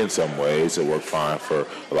for me in some ways. It worked fine for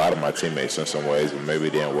a lot of my teammates in some ways, but maybe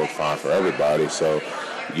it didn't work fine for everybody. So,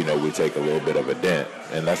 you know, we take a little bit of a dent,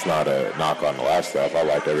 and that's not a knock on the last staff. I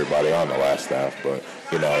liked everybody on the last staff, but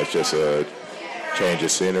you know, it's just a change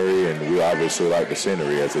of scenery, and we obviously like the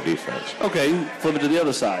scenery as a defense. Okay, flip it to the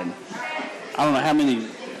other side. I don't know how many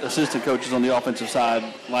assistant coaches on the offensive side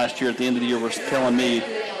last year at the end of the year were telling me,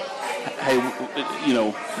 hey, you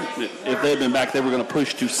know, if they had been back, they were going to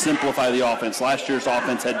push to simplify the offense. Last year's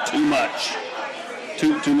offense had too much,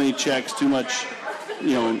 too many checks, too much,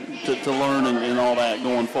 you know, to learn and all that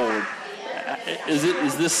going forward. Is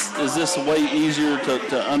this way easier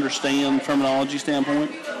to understand terminology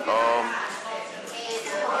standpoint?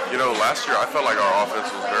 You know, last year I felt like our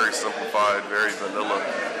offense was very simplified, very vanilla.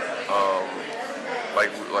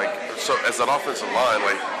 So as an offensive line,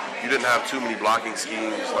 like you didn't have too many blocking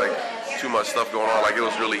schemes, like too much stuff going on. Like it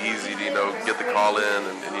was really easy to, you know, get the call in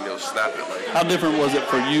and you know, snap it. Like, how different was it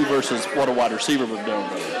for you versus what a wide receiver would do? I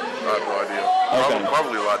have no idea. Okay.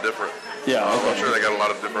 Probably a lot different. Yeah, okay. I'm sure they got a lot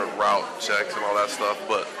of different route checks and all that stuff.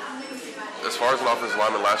 But as far as an offensive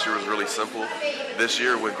lineman, last year was really simple. This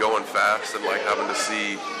year with going fast and like having to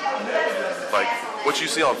see, like what you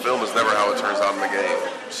see on film is never how it turns out in the game.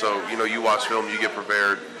 So, you know, you watch film, you get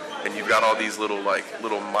prepared, and you've got all these little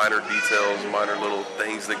minor details, minor little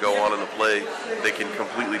things that go on in the play that can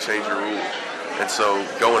completely change your rules. And so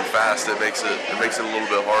going fast, it makes it a little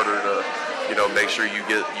bit harder to, you know, make sure you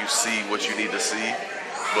see what you need to see.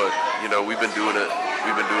 But, you know, we've been doing it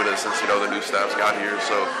since, you know, the new staff's got here,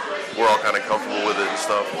 so we're all kind of comfortable with it and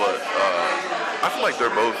stuff. But I feel like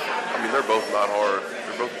they're both not hard.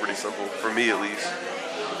 They're both pretty simple, for me at least.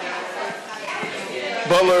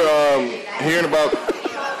 Butler, hearing about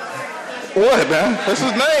what, man? That's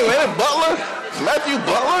his name, ain't it? Butler? Matthew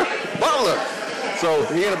Butler? Butler. So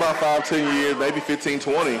hearing about 5, 10 years, maybe 15,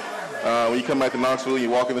 20, when you come back to Knoxville, you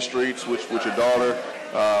walk in the streets with your daughter,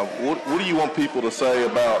 what do you want people to say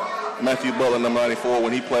about Matthew Butler, number 94,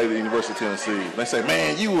 when he played at the University of Tennessee? They say,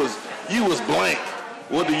 man, you was blank.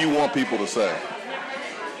 What do you want people to say?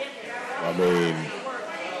 I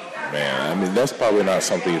mean, that's probably not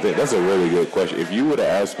something you think. That's a really good question. If you would have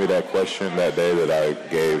asked me that question that day that I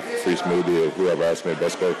gave free smoothie, or whoever asked me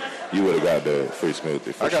best coach, you would have got the free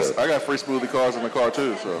smoothie for sure. I got free smoothie cards in the car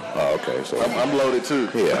too, so. Oh, okay. So I'm loaded too.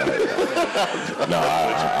 Yeah. No,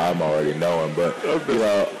 I'm already knowing, but you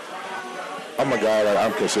know, I'm a guy that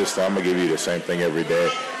I'm consistent. I'm gonna give you the same thing every day,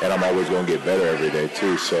 and I'm always gonna get better every day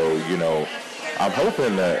too. So you know, I'm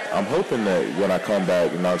hoping that when I come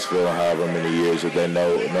back in Knoxville, however many years, that they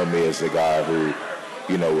know me as the guy who,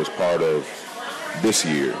 you know, was part of this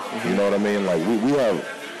year. Mm-hmm. You know what I mean? Like we have,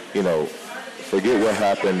 you know, forget what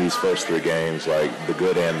happened these first 3 games, like the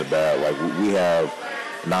good and the bad. Like we have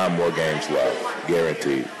 9 more games left,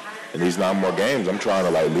 guaranteed. And these 9 more games, I'm trying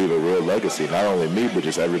to like leave a real legacy. Not only me, but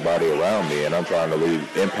just everybody around me. And I'm trying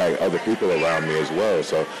to impact other people around me as well.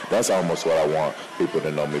 So that's almost what I want people to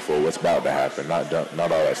know me for. What's about to happen, not all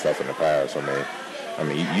that stuff in the past. I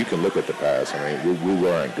mean, you can look at the past. I mean, we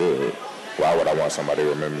weren't good. Why would I want somebody to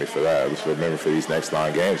remember me for that? Let's remember for these next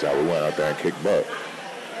 9 games how we went out there and kicked butt.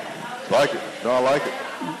 Like it. No, I like it.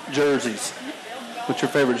 Jerseys. What's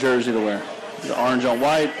your favorite jersey to wear? Is it orange on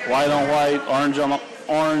white, white on white, orange on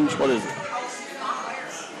orange? What is it?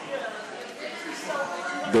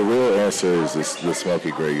 The real answer is the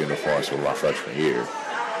smoky gray uniforms from my freshman year.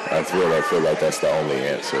 I feel like that's the only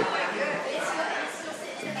answer.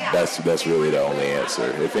 That's really the only answer.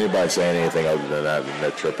 If anybody's saying anything other than that, then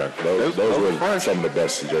they're tripping. Those were some of the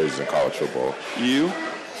best jerseys in college football. You?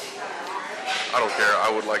 I don't care.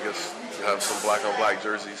 I would like us to have some black on black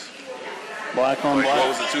jerseys. Black on black? What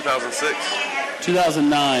was it, 2006?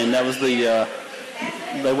 2009. That was the,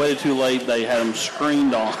 they waited too late. They had them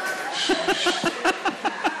screened on.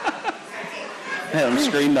 Had them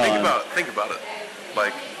screened on. Think about it.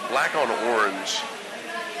 Like, black on orange,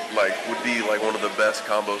 like, would be like one of the best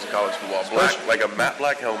combos in college football. Black, like a matte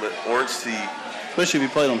black helmet, orange tee. Especially if you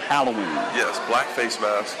played on Halloween. Yes, black face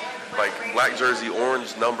mask, like black jersey,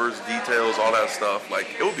 orange numbers, details, all that stuff. Like,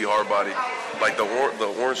 it would be hard body. Like the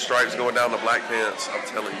orange stripes going down the black pants, I'm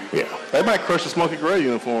telling you. Yeah. They might crush the smoky gray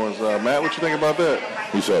uniforms. Matt, what you think about that?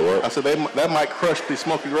 You said what? I said that might crush the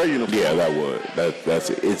smoky gray uniforms. Yeah, that would.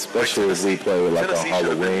 That's it. Especially like if we play like on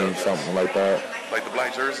Halloween, something like that. Like the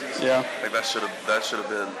black jerseys? Yeah. Like that should have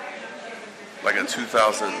been like a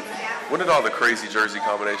 2000. When did all the crazy jersey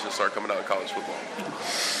combinations start coming out in college football?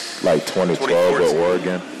 Like 2012 at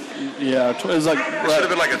Oregon. Yeah, it was like. It should have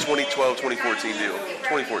been like a 2012, 2014 deal.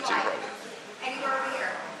 2014 probably.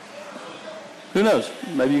 Who knows?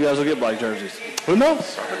 Maybe you guys will get black jerseys. Who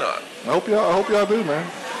knows? Probably not. I hope y'all do, man.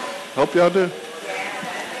 Hope y'all do.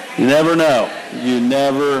 You never know. You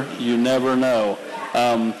never know.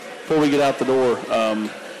 Before we get out the door,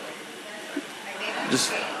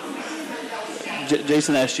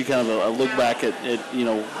 Jason asked you kind of a look back at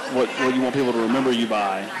what you want people to remember you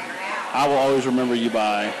by. I will always remember you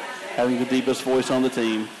by having the deepest voice on the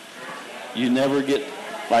team. You never get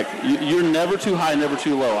you're never too high, never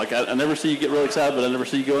too low. Like I never see you get really excited, but I never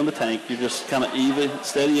see you go in the tank. You're just kind of even,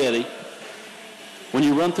 steady Eddie. When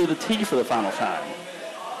you run through the tee for the final time,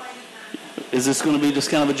 is this going to be just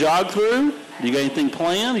kind of a jog through? Do you got anything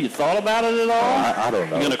planned? Have you thought about it at all? I don't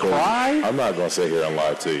know. You going to cry? I'm not going to sit here and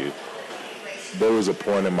lie to you. There was a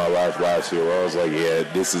point in my life last year where I was like, yeah,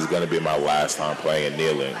 this is going to be my last time playing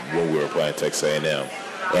Neyland when we were playing Texas A&M.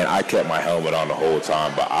 And I kept my helmet on the whole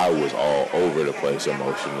time, but I was all over the place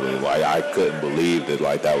emotionally. Like, I couldn't believe that,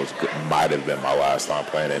 might have been my last time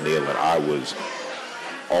playing at Neyland. I was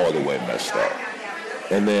all the way messed up.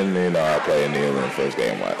 And then, I played in Neyland first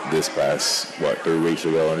game this past, 3 weeks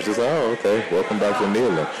ago. And it's just like, oh, okay, welcome back to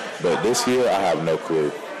Neyland. But this year, I have no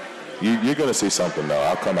clue. You're going to see something, though.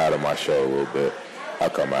 I'll come out of my show a little bit. I'll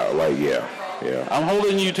come out yeah. I'm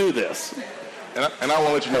holding you to this. And I want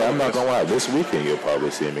to let you know. Hey, I'm not going to lie. This weekend, you'll probably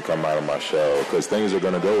see me come out of my show because things are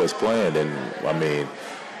going to go as planned. And,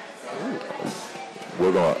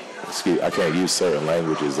 we're going to, I can't use certain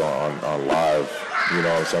languages on live. You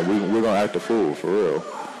know what I'm saying? We're going to act a fool, for real.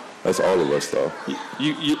 That's all of us, though.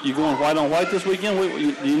 You going white on white this weekend? Do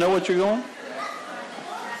you know what you're going?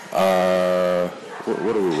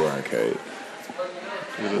 What are we wearing, Kate?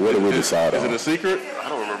 What did we decide on? Is it a secret? I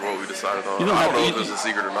don't remember what we decided on. You don't I have don't know to- if it's a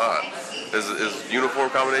secret or not. Is uniform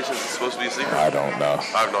combinations supposed to be a secret? I don't know.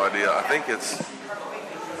 I have no idea. I think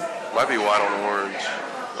might be white on orange.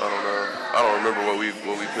 I don't know. I don't remember what we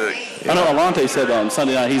picked. I know Alante said on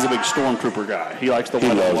Sunday night he's a big stormtrooper guy. He likes the He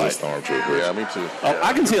white on loves white. the Stormtroopers. Yeah, me too.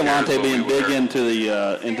 I can see Who cares Alante what being we big wear? into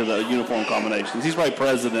the uniform combinations. He's probably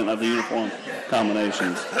president of the uniform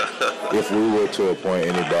combinations. If we were to appoint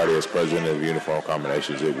anybody as president of uniform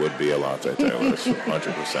combinations, it would be Alante Taylor,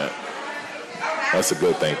 100%. That's a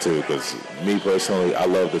good thing, too, because me personally, I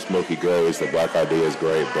love the smoky grays. The black idea is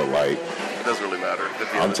great, but, It doesn't really matter. At the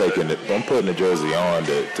end I'm of the day. I'm putting the jersey on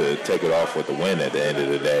to take it off with the win at the end of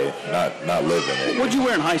the day, not living it. What'd you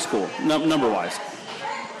wear in high school, number-wise?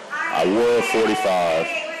 I wore 45,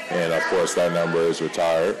 and, of course, that number is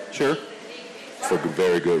retired. Sure. For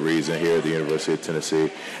very good reason here at the University of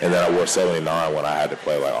Tennessee. And then I wore 79 when I had to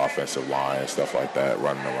play offensive line and stuff like that,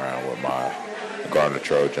 running around with my Gardner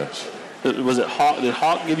Trojans. Was it Hawk? Did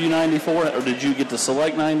Hawk give you 94, or did you get to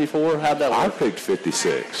select 94? How'd that I work? picked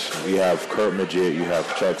 56. You have Kurt Magid, you have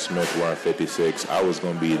Chuck Smith wearing 56. I was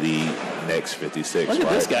going to be the next 56. Look at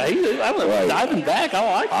this guy. I'm diving back.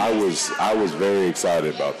 I like it. I was very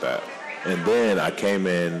excited about that. And then I came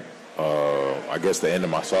in, I guess the end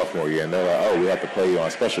of my sophomore year, and they're like, oh, we have to play you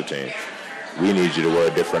on special teams. We need you to wear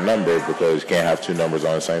a different number because you can't have two numbers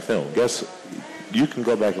on the same film. You can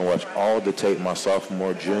go back and watch all the tape my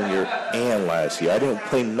sophomore, junior, and last year. I didn't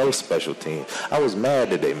play no special team. I was mad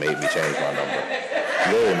that they made me change my number.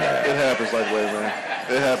 Very mad. It happens that way, man.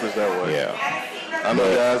 It happens that way. Yeah. I know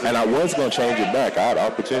guys. And I was going to change it back. I had an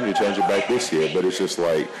opportunity to change it back this year, but it's just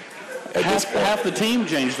at this point. Half the team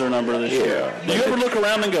changed their number this year. Do you ever look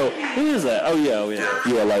around and go, who is that? Oh, yeah.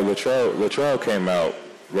 Yeah, Latrell came out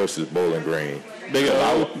versus Bowling Green. Big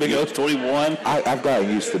O, 21. I've gotten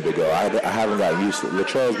used to Big O. I haven't gotten used to it.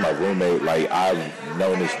 Latrell's my roommate. I've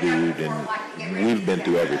known this dude, and we've been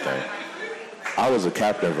through everything. I was a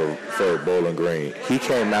captain for Bowling Green. He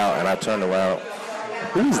came out, and I turned around.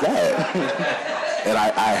 Who's that? And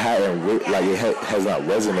I hadn't, it has not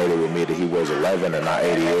resonated with me that he wears 11 and not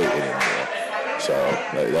 88 anymore. So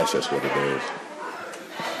that's just what it is.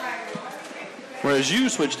 Whereas you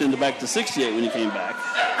switched back to 68 when you came back.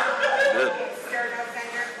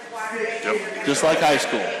 Yep. Just like high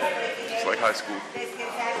school. It's like high school.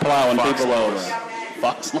 Plowing Fox people over. Lewis.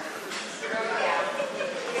 Fox.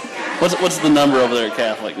 What's the number over there at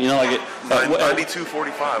Catholic?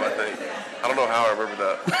 9245, I think. I don't know how I remember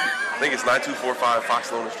that. I think it's 9245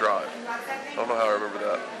 Fox Lonis Drive. I don't know how I remember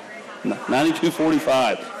that.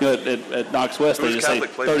 9245. At Knox West, Who they does just say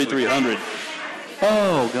Catholic play this 3300.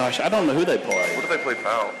 Oh gosh, I don't know who they play. What do they play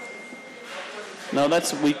Powell? No,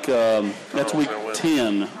 that's week. That's week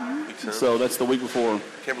 10. Week 10? So that's the week before. I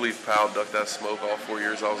can't believe Powell ducked that smoke all 4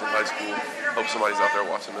 years I was in high school. Hope somebody's out there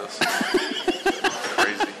watching this.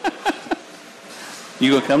 Crazy.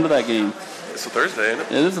 You gonna come to that game? It's a Thursday, ain't it?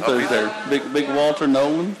 It is a I'll be Thursday. there. Big Walter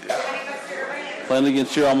Nolan. Yeah. playing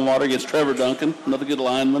against your alma mater, against Trevor Duncan, another good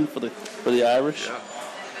lineman for the Irish. Yeah.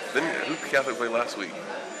 Then who did Catholic play last week?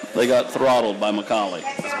 They got throttled by Macaulay.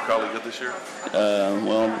 Is Macaulay good this year?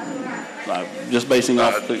 Just basing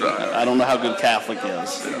off I don't know how good Catholic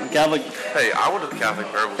is. Catholic. Hey, I went to the Catholic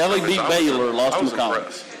Maryville. Catholic beat Baylor, lost to Macaulay.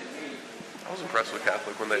 I was impressed with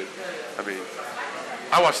Catholic when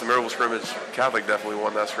I watched the Maryville scrimmage. Catholic definitely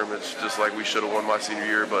won that scrimmage, just like we should have won my senior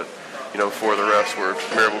year. But, four of the refs were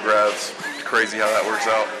Maryville grads. It's crazy how that works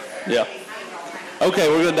out. Yeah. Okay,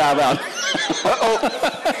 we're going to dive out.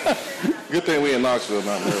 Good thing we in Knoxville,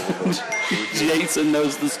 not Maryville. Jason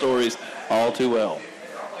knows the stories all too well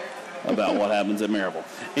about what happens at Maryville.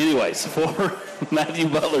 Anyways, for Matthew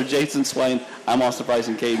Butler, Jason Swain, I'm Austin Price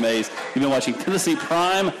and Cade Mays. You've been watching Tennessee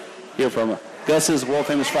Prime here from Gus's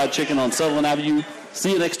world-famous fried chicken on Sutherland Avenue.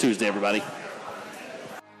 See you next Tuesday, everybody.